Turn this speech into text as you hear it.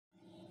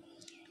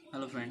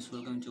Hello friends,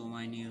 welcome to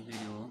my new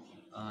video.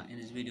 In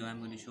this video I'm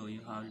going to show you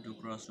how to do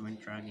cross-domain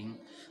tracking.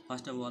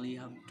 First of all, you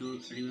have to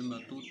remember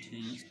two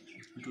things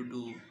to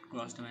do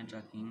cross-domain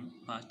tracking.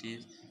 First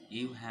is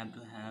you have to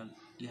have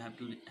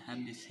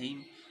the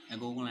same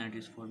Google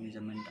address for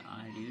measurement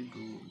ID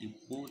to the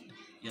both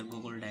your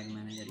Google Tag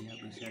Manager. You have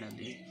to set up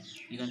this.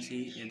 You can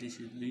see this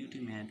is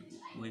BeautyMed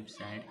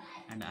website,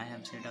 and I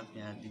have set up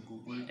here the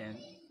Google tag.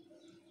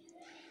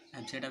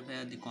 I've set up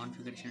here the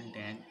configuration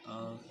tag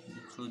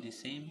through the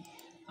same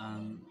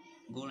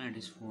goal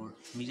address for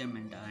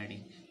measurement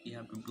ID. You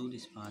have to do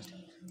this first,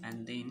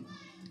 and then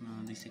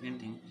the second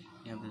thing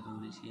you have to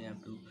do is you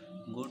have to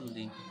go to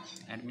the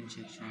admin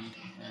section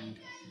and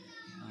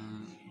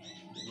uh,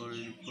 go to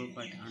the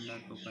property. Under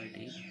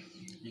property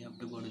you have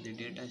to go to the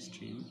data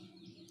stream.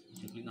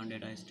 You click on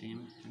data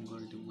stream and go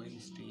to the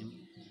web stream,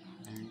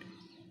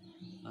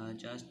 and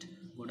just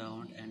go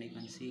down and you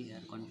can see here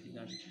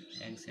configure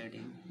tag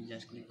setting.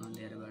 Just click on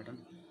the arrow button,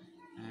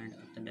 and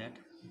after that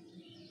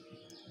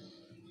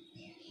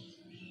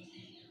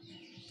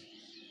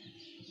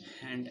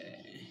and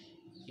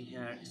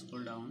here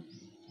scroll down,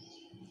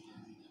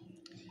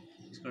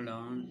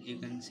 you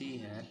can see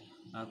here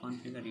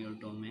configure your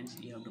domains.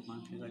 You have to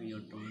configure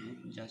your domain.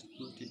 Just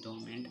choose the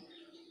domain,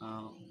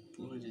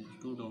 choose the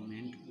two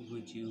domain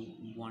which you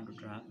want to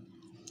track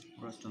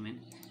cross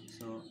domain.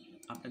 So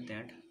after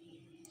that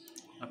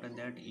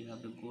you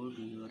have to go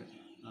to your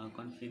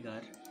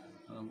configure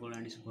goal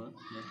underscore.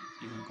 Just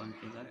click on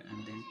configure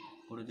and then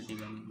go to the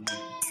debugging mode.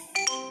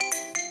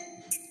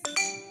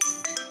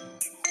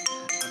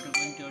 After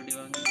going to your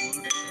debugging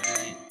mode,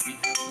 we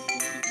have to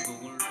go to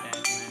Google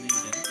Tag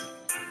Manager.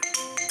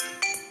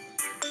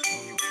 So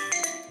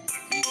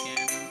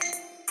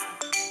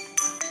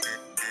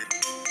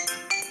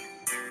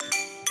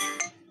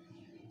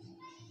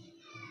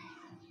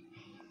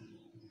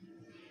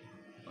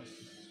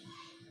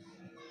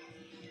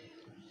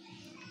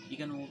we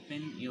can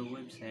open your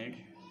website.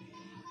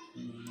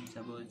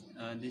 Suppose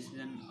this is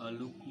an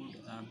look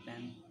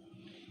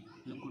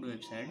good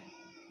website,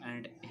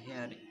 and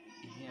here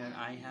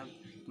I have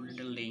put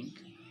a link.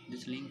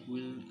 This link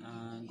will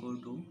go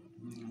to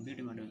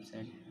BeautyMed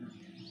website.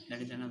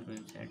 That is another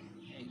website.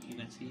 You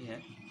can see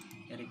here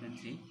you can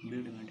see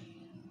BeautyMed.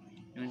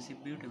 You can see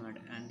BeautyMed,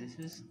 and this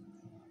is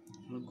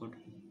look good.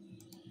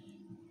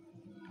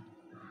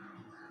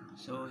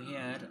 So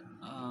here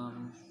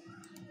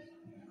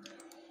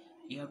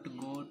you have to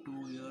go to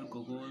your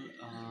Google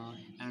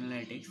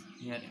Analytics.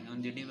 Here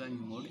on the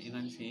debugging mode you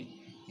can see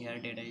here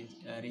data is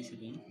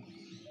receiving,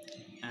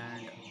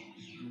 and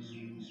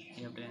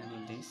you have to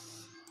enable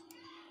this.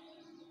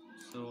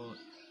 So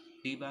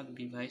debug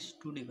device,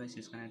 two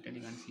devices connected.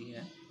 You can see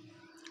here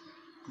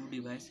two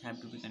devices have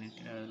to be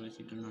connected, otherwise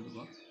it will not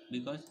work,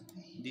 because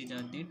these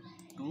are the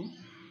two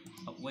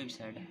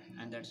website,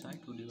 and that's why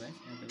two devices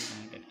have to be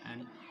connected.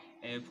 And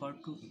for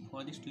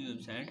these two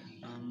website,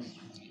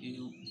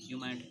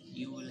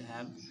 you will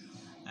have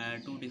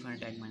two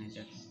different tag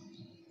manager.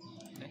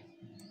 Okay,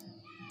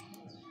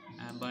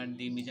 but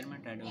the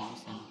measurement ID will be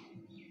same.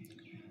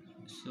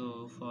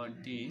 So for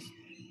this,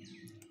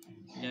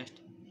 just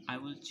I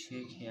will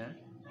check here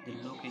the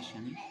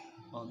location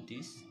of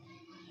this.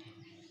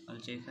 I'll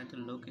check here the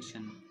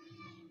location,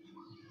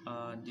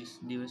 this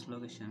device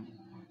location.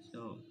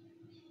 So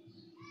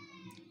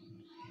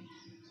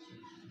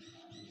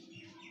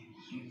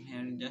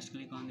here just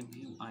click on the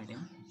view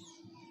item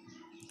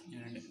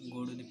and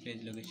go to the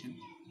page location,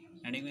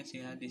 and you can see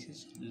here this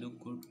is look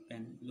good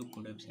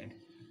website,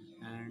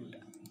 and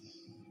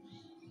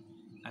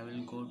I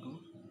will go to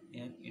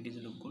here, it is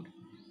look good,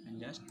 and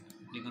just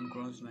click on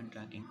cross-domain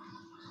tracking,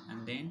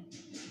 and then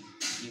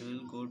you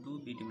will go to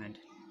BeautyMed,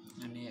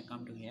 and here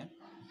come to here,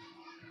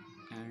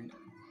 and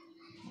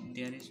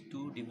there is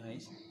two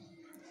device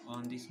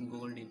on this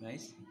Google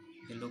device.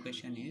 The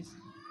location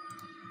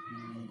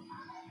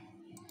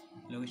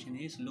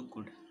is look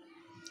good,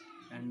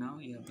 and now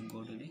you have to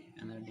go to the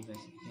another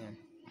device.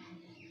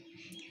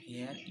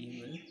 Here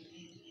you will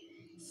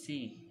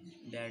see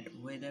that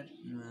whether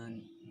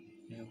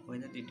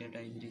the data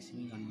is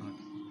receiving or not.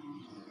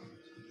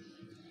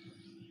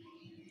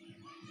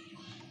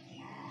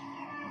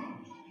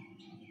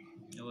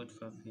 Wait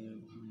for a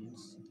few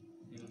minutes,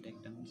 it will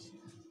take times.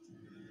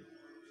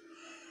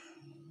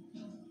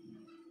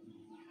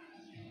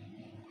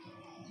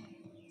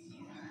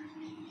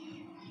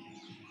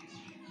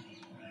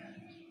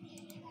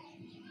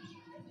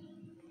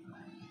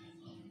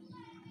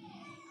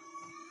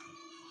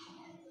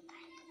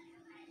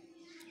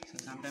 So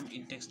sometimes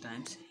it takes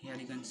times. Here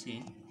you can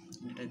see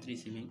data is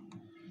receiving.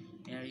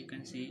 Here you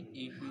can see,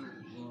 if you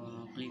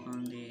click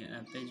on the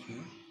page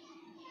view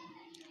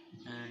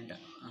and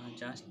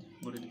just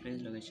go to the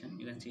page location,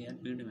 you can see here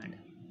BeautyMed.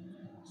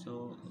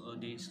 So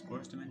this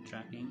cross-domain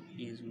tracking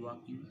is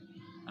working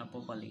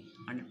properly,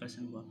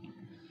 100% working.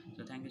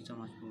 So thank you so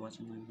much for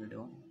watching my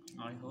video.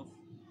 I hope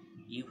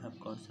you have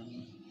got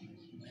some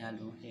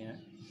value here,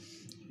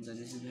 because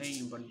this is very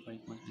important for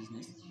e-commerce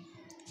business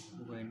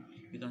when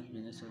it becomes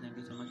business. So thank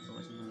you so much for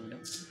watching my video.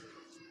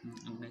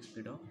 In next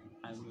video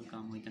I will come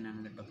come with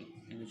another topic.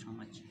 Thank you so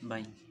much.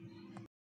 Bye.